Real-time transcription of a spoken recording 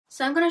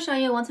So I'm going to show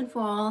you once and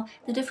for all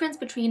the difference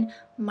between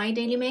my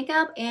daily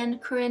makeup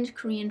and current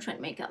Korean trend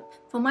makeup.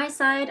 For my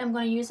side, I'm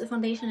going to use a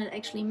foundation that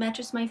actually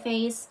matches my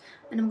face,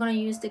 and I'm going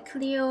to use the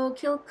Clio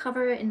Kill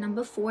Cover in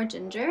number 4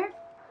 Ginger.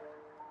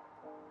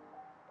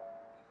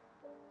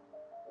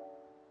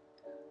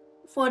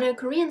 For the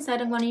Korean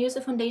side, I'm going to use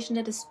a foundation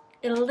that is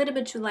a little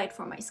bit too light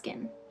for my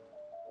skin.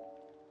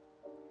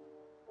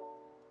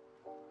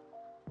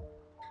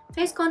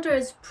 Face contour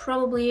is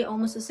probably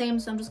almost the same,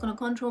 so I'm just going to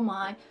contour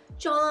my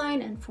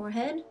jawline and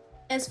forehead.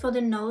 As for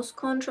the nose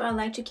contour, I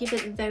like to keep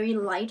it very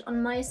light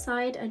on my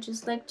side. I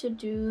just like to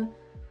do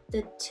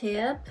the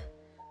tip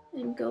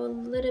and go a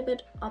little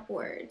bit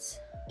upwards.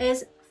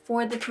 As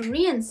for the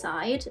Korean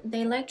side,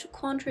 they like to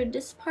contour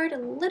this part a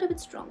little bit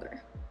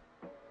stronger.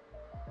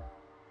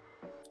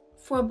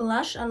 For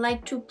blush, I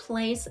like to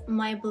place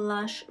my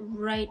blush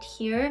right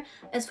here.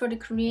 As for the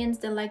Koreans,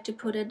 they like to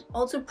put it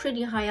also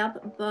pretty high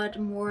up, but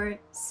more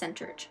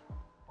centered.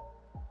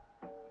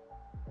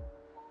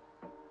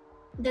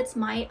 That's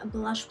my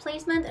blush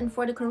placement, and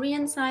for the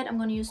Korean side, I'm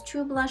going to use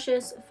 2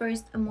 blushes.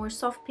 First a more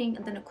soft pink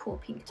and then a cool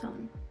pink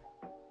tone.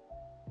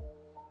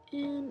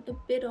 And a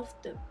bit of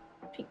the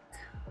pink.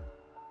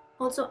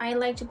 Also, I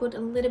like to put a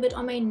little bit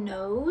on my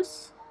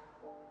nose.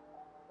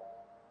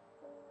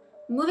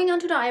 Moving on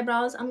to the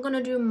eyebrows, I'm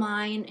gonna do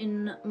mine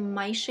in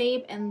my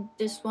shape, and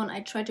this one I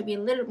try to be a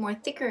little more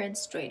thicker and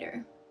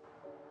straighter.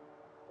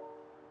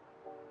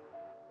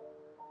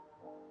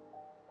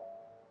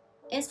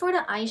 As for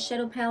the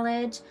eyeshadow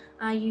palette,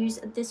 I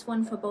use this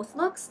one for both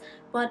looks,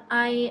 but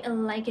I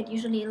like it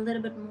usually a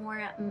little bit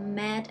more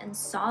matte and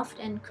soft,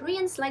 and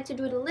Koreans like to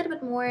do it a little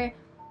bit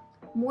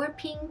more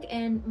pink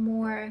and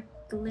more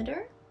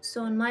glitter.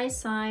 So on my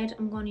side,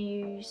 I'm gonna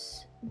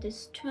use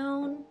this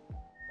tone.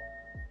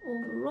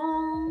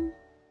 Overall,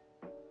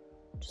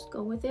 just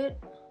go with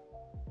it,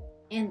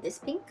 and this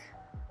pink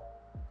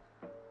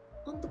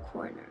on the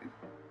corner.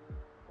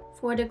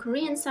 For the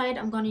Korean side,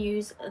 I'm going to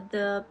use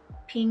the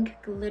pink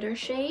glitter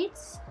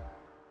shades,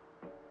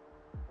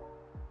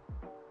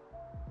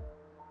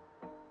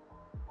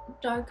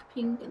 dark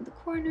pink in the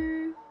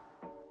corner,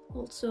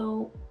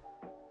 also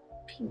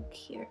pink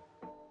here.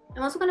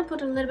 I'm also going to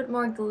put a little bit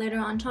more glitter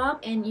on top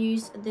and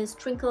use this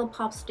Twinkle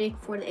Pop Stick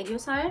for the egg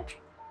side.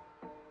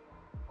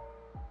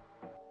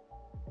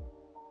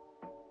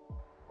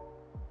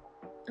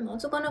 I'm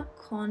also gonna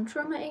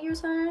contour my egg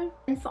side.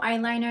 And for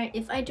eyeliner,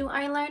 if I do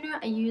eyeliner,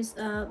 I use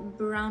a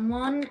brown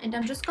one, and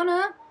I'm just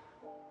gonna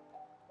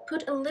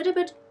put a little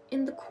bit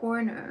in the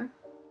corner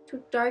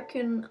to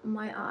darken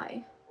my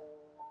eye.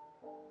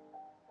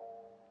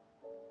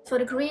 For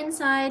the Korean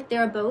side, they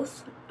are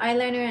both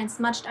eyeliner and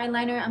smudged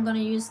eyeliner. I'm gonna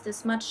use the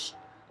smudged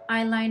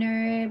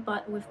eyeliner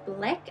but with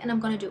black, and I'm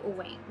gonna do a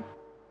wing.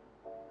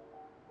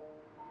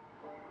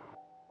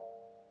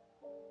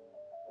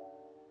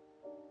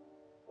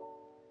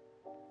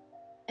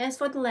 As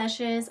for the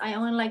lashes, I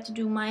only like to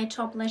do my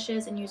top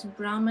lashes and use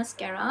brown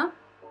mascara.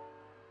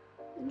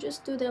 And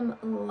just do them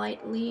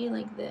lightly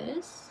like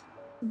this.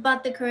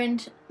 But the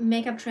current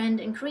makeup trend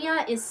in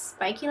Korea is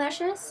spiky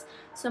lashes,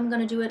 so I'm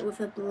gonna do it with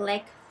a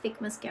black thick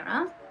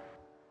mascara.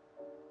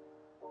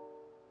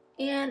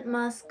 And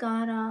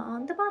mascara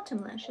on the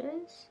bottom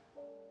lashes.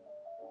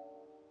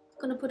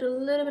 Gonna put a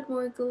little bit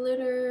more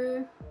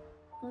glitter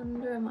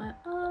under my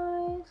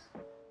eyes.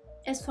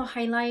 As for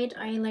highlight,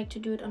 I like to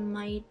do it on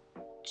my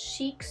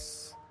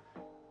cheeks,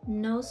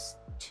 nose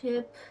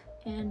tip,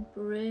 and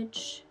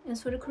bridge.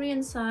 As for the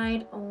Korean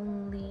side,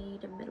 only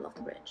the middle of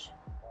the bridge.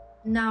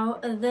 Now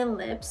the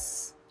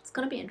lips. It's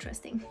gonna be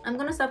interesting. I'm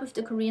gonna start with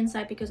the Korean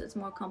side because it's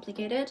more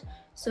complicated.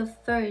 So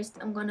first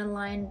I'm gonna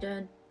line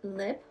the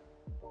lip.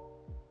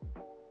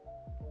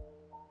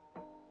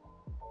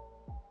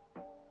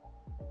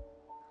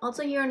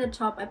 Also here on the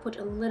top I put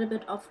a little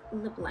bit of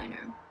lip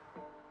liner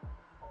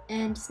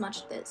and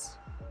smudge this.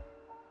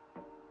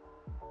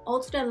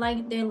 Also, I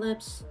like their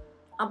lips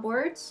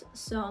upwards,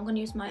 so I'm gonna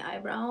use my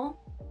eyebrow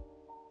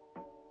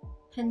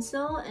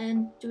pencil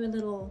and do a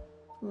little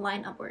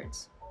line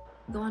upwards.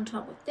 Go on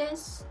top with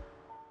this.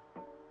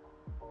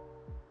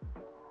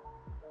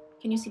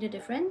 Can you see the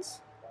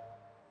difference?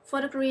 For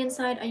the Korean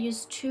side, I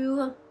use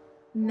 2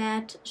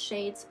 matte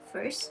shades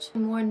first, a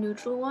more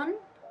neutral one.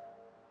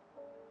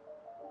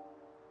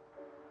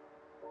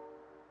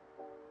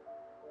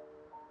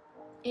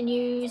 And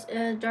use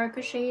a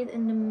darker shade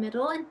in the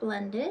middle and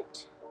blend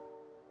it.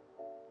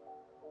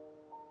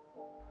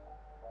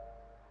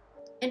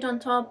 And on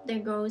top there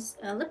goes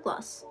a lip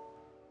gloss.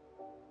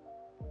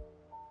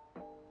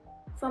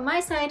 For my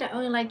side, I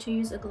only like to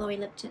use a glowy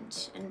lip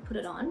tint and put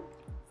it on.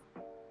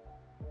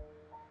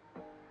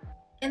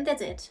 And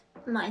that's it.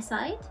 My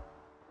side,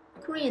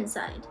 Korean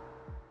side.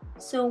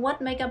 So what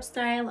makeup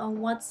style or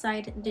what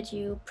side did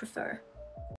you prefer?